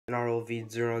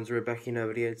Vid010 back in a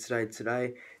video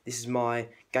today. This is my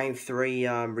Game 3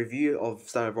 review of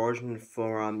State of Origin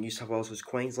for New South Wales vs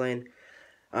Queensland.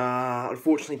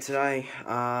 Unfortunately today,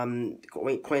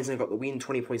 Queensland got the win,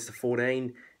 20 points to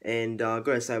 14, and I've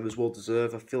got to say it was well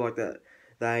deserved. I feel like that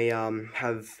they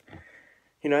have,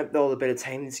 they were the better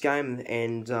team in this game,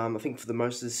 and I think for the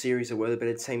most of the series they were the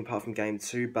better team apart from Game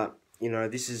 2, but,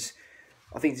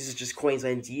 I think this is just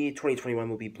Queensland's year. 2021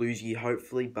 will be Blues' year,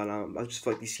 hopefully. But I just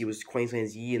feel like this year was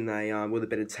Queensland's year, and they were the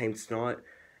better team tonight.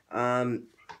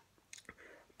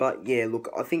 But yeah,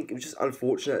 look, I think it was just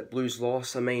unfortunate Blues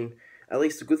lost. I mean, at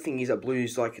least the good thing is that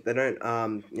Blues, like, they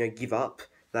don't give up.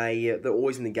 They're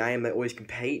always in the game. They always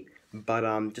compete.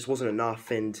 But just wasn't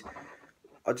enough. And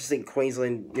I just think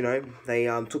Queensland, they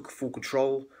took full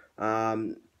control.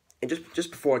 And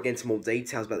just before I get into more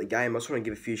details about the game, I just want to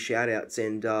give a few shout outs.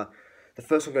 And the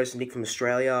first one goes to Nick from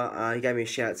Australia. He gave me a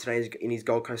shout out today in his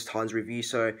Gold Coast Titans review.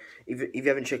 So if you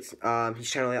haven't checked his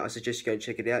channel out, I suggest you go and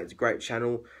check it out. It's a great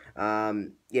channel. Yeah,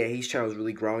 his channel is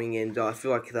really growing, and I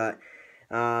feel like that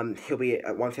he'll be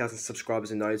at 1,000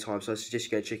 subscribers in no time. So I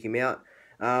suggest you go check him out.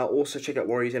 Also check out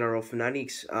Warriors NRL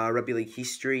Fanatics, Rugby League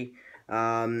History,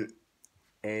 and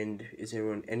is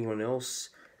there anyone else?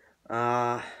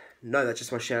 No, that's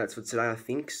just my shout outs for today, I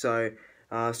think. So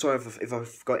sorry if I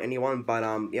forgot anyone, but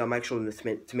yeah, I'll make sure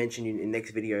to mention you in the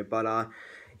next video. But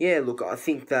yeah, look, I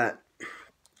think that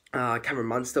Cameron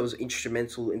Munster was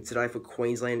instrumental in today for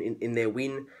Queensland in their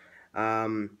win.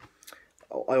 I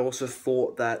also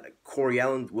thought that Corey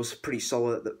Allen was pretty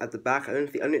solid at the back. I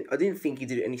didn't think he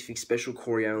did anything special,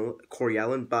 Corey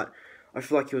Allen, but I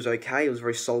feel like he was okay. He was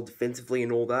very solid defensively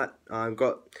and all that.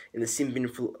 Got in the sin bin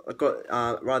for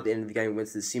right at the end of the game, went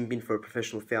to the sin bin for a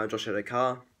professional foul, Josh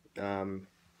Adokar.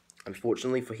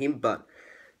 Unfortunately for him, but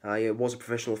yeah, it was a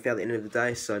professional foul at the end of the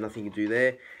day, so nothing to do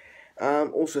there.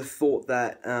 Also thought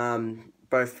that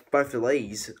both the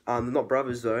Lees, they're not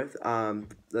brothers though,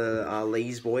 the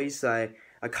Lees boys, they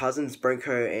are cousins,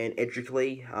 Brenko and Edric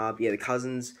Lee. Yeah, the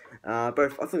cousins.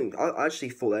 Both. I actually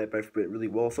thought they both went really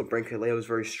well. I thought Brenko Lee was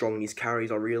very strong in his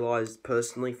carries. I realised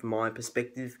personally, from my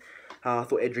perspective, I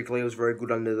thought Edric Lee was very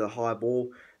good under the high ball.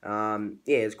 Yeah,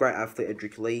 it's a great athlete,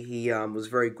 Edric Lee. He was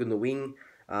very good in the wing.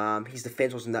 His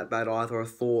defence wasn't that bad either. I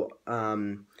thought,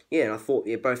 yeah, and I thought,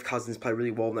 yeah, both cousins played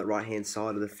really well on that right-hand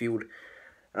side of the field.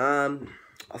 I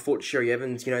thought Cherry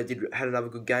Evans, had another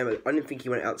good game. I didn't think he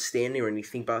went outstanding or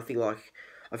anything, but I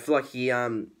feel like he,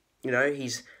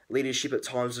 his leadership at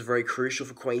times was very crucial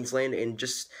for Queensland, and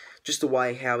just the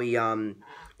way how he,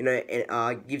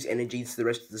 gives energy to the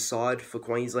rest of the side for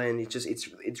Queensland.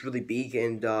 It's really big,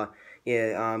 and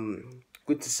yeah,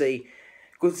 good to see.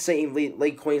 Good to see him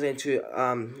lead Queensland to,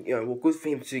 good for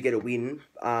him to get a win.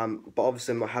 But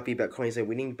obviously I'm not happy about Queensland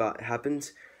winning, but it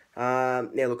happened. Now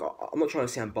look, I'm not trying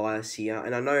to sound biased here,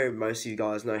 and I know most of you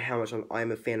guys know how much I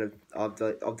am a fan of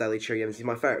Daly Cherry Evans. He's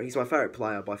my favourite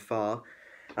player by far.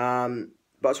 But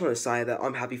I just want to say that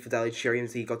I'm happy for Daly Cherry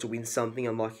Evans. He got to win something,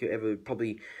 unlike he ever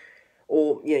probably.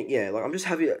 Or, like, I'm just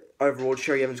happy that overall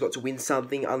Cherry Evans got to win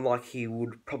something, unlike he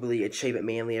would probably achieve at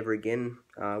Manly ever again.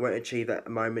 Won't achieve that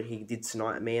moment he did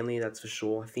tonight at Manly, that's for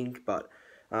sure, I think. But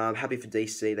happy for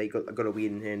DC, they got a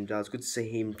win, and it's good to see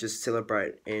him just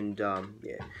celebrate, and,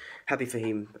 yeah, happy for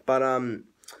him. But,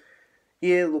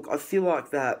 yeah, look, I feel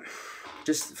like that,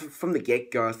 just from the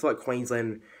get-go, I feel like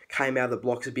Queensland came out of the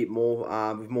blocks a bit more,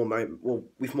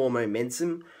 with more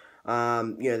momentum.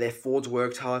 Their forwards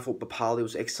worked hard. I thought Papali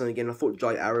was excellent again. I thought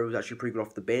Jai Arrow was actually pretty good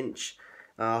off the bench.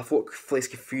 I thought Felix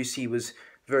Kaufusi was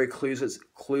very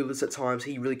clueless at times.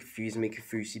 He really confused me,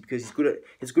 Kaufusi, because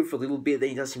he's good for a little bit, then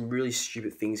he does some really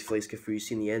stupid things, Felix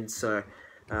Kaufusi, in the end. So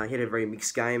he had a very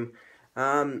mixed game.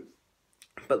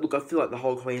 But look, I feel like the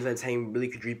whole Queensland team really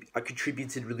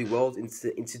contributed really well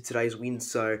into today's win.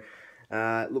 So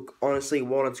look, honestly,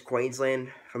 well done to Queensland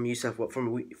from a New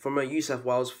South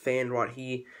Wales fan right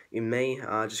here in me.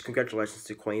 Just congratulations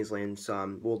to Queensland,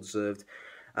 well deserved.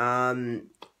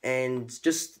 And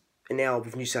just now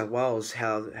with New South Wales,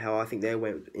 how I think they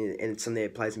went, and some of their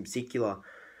players in particular.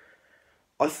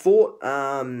 I thought,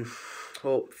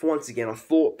 well, for once again, I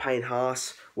thought Payne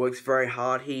Haas works very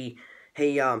hard.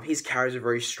 His carries are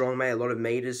very strong, made a lot of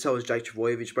meters. So was Jake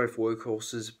Trbojevic, both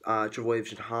workhorses,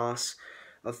 Trbojevic and Haas.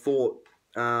 I thought,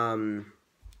 well,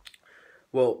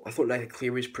 I thought Nathan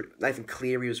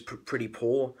Cleary was pretty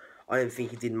poor. I didn't think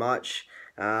he did much.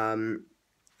 I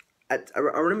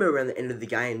remember around the end of the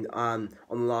game, on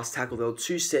the last tackle, there were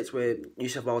two sets where New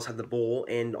South Wales had the ball,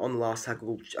 and on the last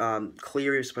tackle,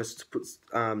 Cleary was supposed to put,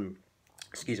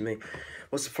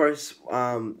 was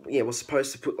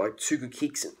supposed to put like two good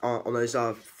kicks on those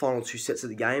final two sets of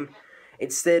the game.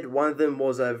 Instead, one of them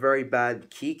was a very bad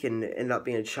kick and ended up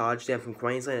being a charge down from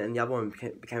Queensland, and the other one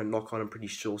became a knock on, I'm pretty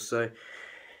sure. So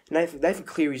Nathan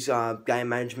Cleary's game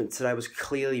management today was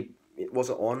clearly, it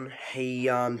wasn't on. He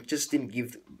just didn't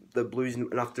give the Blues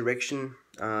enough direction.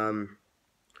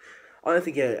 I don't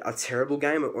think he had a terrible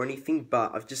game or anything,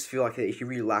 but I just feel like he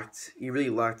really lacked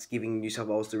giving New South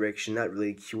Wales direction. That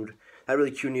really killed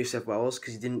New South Wales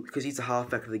because he's the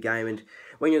halfback of the game, and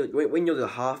when you're the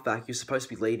halfback, you're supposed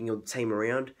to be leading your team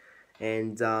around,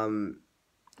 and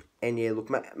yeah,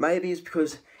 look, maybe it's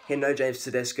because he had no James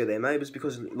Tedesco there. Maybe it's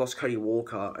because he lost Cody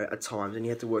Walker at times, and he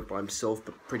had to work by himself,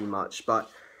 pretty much. But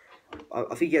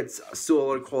I think he had still a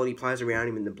lot of quality players around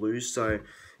him in the Blues. So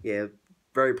yeah,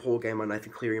 very poor game by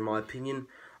Nathan Cleary, in my opinion.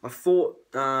 I thought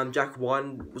Jack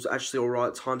Whiten was actually alright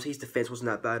at times. His defence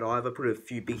wasn't that bad either. Put a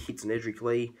few big hits on Edric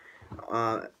Lee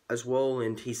as well,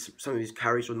 and some of his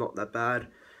carries were not that bad.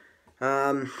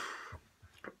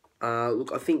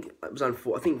 Look, I think it was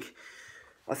unfortunate.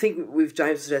 I think with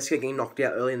James Tedesco getting knocked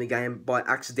out early in the game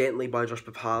accidentally by Josh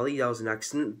Papali, that was an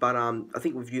accident. But I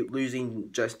think with you losing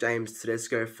just James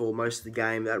Tedesco for most of the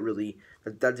game, that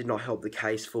did not help the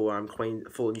case for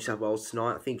New South Wales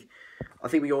tonight. I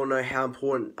think we all know how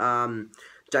important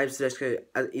James Tedesco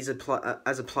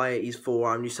as a player is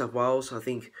for New South Wales. I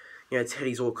think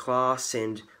Teddy's all class,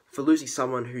 and for losing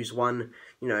someone who's won,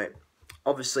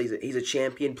 obviously he's a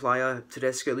champion player,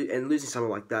 Tedesco, and losing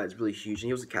someone like that is really huge. And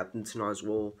he was the captain tonight as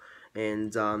well.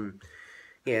 And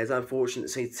yeah, it's unfortunate to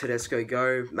see Tedesco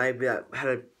go. Maybe that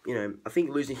had I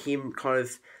think losing him kind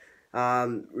of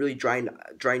really drained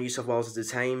New South Wales as a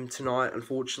team tonight,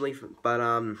 unfortunately. But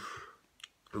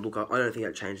look, I don't think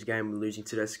that changed the game with losing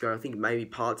Tedesco. I think maybe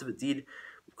parts of it did,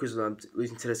 because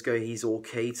losing Tedesco, he's all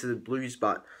key to the Blues,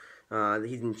 but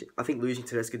he didn't. I think losing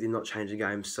Tedesco did not change the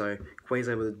game. So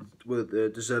Queensland were the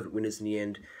deserved winners in the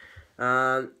end.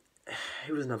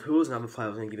 Who was another player I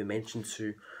was going to give a mention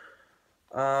to?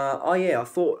 I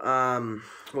thought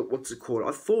what's it called?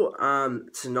 I thought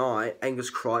tonight Angus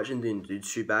Crichton didn't do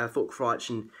too bad. I thought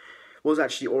Crichton was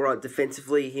actually alright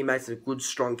defensively. He made some good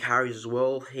strong carries as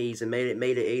well. He's a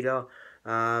meter eater.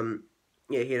 Yeah,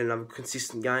 he had another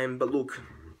consistent game. But look,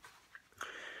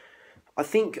 I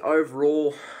think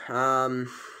overall, I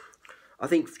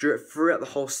think throughout the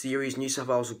whole series, New South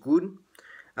Wales were good.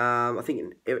 I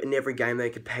think in every game they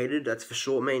competed, that's for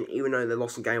sure. I mean, even though they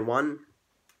lost in game 1,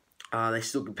 they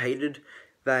still competed.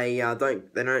 They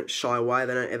don't shy away.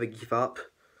 They don't ever give up.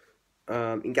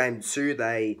 In game 2,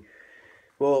 they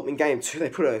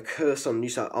put a curse on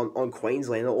on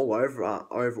Queensland all over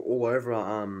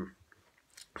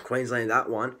Queensland, that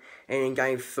one. And in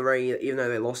game 3, even though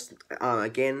they lost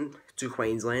again to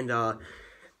Queensland,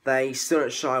 they still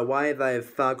don't shy away.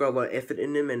 They've got a lot of effort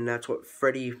in them, and that's what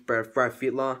Brad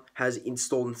Fittler has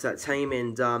installed into that team.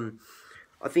 And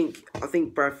I think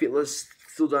Brad Fittler's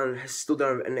still done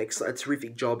a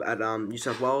terrific job at New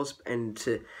South Wales, and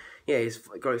he's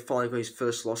finally got his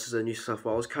first loss as a New South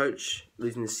Wales coach,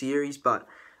 losing the series. But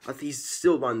I think he's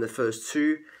still won the first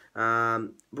 2.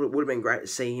 Would have been great to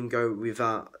see him go with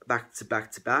back to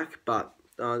back, but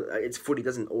it's footy,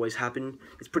 doesn't always happen.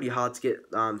 It's pretty hard to get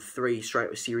 3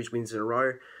 straight series wins in a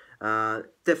row.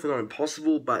 Definitely not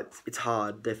impossible, but it's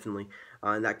hard, definitely,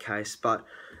 in that case. But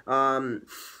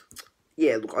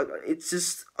yeah, look, I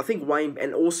think Wayne,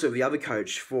 and also the other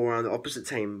coach for the opposite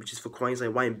team, which is for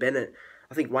Queensland, Wayne Bennett.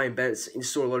 I think Wayne Bennett's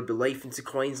installed a lot of belief into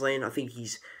Queensland. I think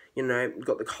he's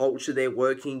got the culture there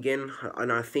working again,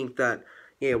 and I think that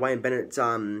Wayne Bennett's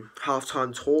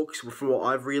halftime talks, from what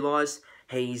I've realised,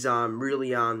 he's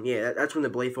really that's when the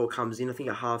belief all comes in. I think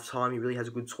at halftime he really has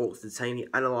a good talk to the team. He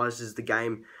analyses the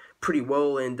game pretty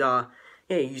well, and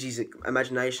he uses his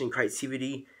imagination and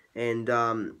creativity, and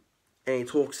he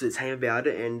talks to the team about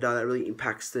it, and that really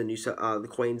impacts the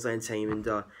Queensland team. And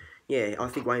I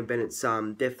think Wayne Bennett's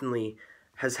definitely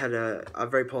has had a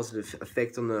very positive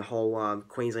effect on the whole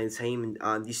Queensland team in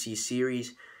this year's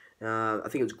series. I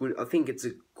think it's good. I think it's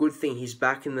a good thing he's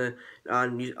back in the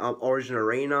Origin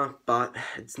arena, but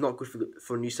it's not good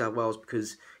for New South Wales,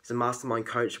 because he's a mastermind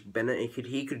coach, Bennett.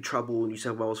 He could trouble New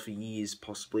South Wales for years,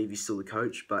 possibly, if he's still the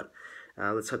coach. But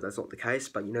let's hope that's not the case.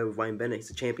 But with Wayne Bennett, he's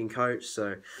a champion coach, so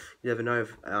you never know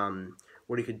if,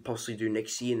 what he could possibly do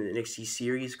next year in the next year's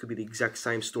series. Could be the exact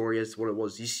same story as what it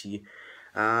was this year.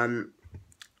 But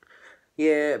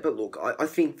look, I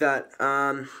think that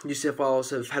New South Wales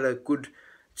have had a good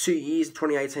 2 years,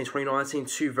 2018, 2019,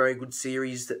 2 very good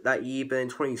series that year, but in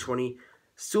 2020,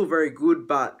 still very good,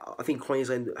 but I think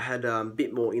Queensland had a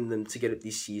bit more in them to get it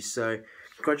this year. So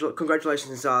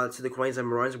congratulations to the Queensland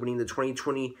Maroons winning the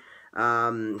 2020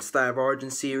 State of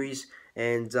Origin series,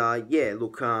 and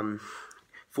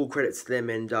full credits to them,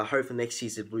 and hopefully next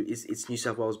year's it's New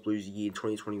South Wales Blues year in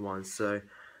 2021. So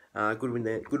good win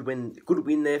there, good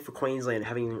win there for Queensland,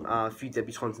 having a few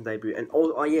debutants in debut, and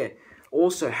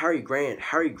also Harry Grant.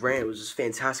 Harry Grant was just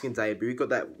fantastic in debut. He got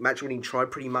that match-winning try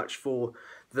pretty much for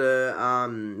the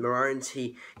Maroons.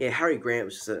 Harry Grant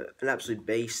was just an absolute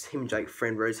beast. Him and Jake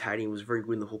Friend rotating was very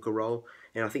good in the hooker role,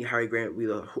 and I think Harry Grant will be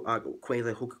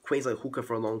the Queensland hooker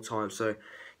for a long time. So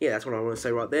yeah, that's what I want to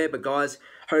say right there. But guys,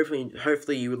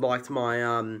 hopefully you liked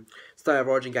my State of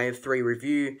Origin Game 3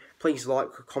 review. Please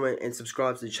like, comment, and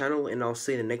subscribe to the channel, and I'll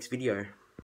see you in the next video.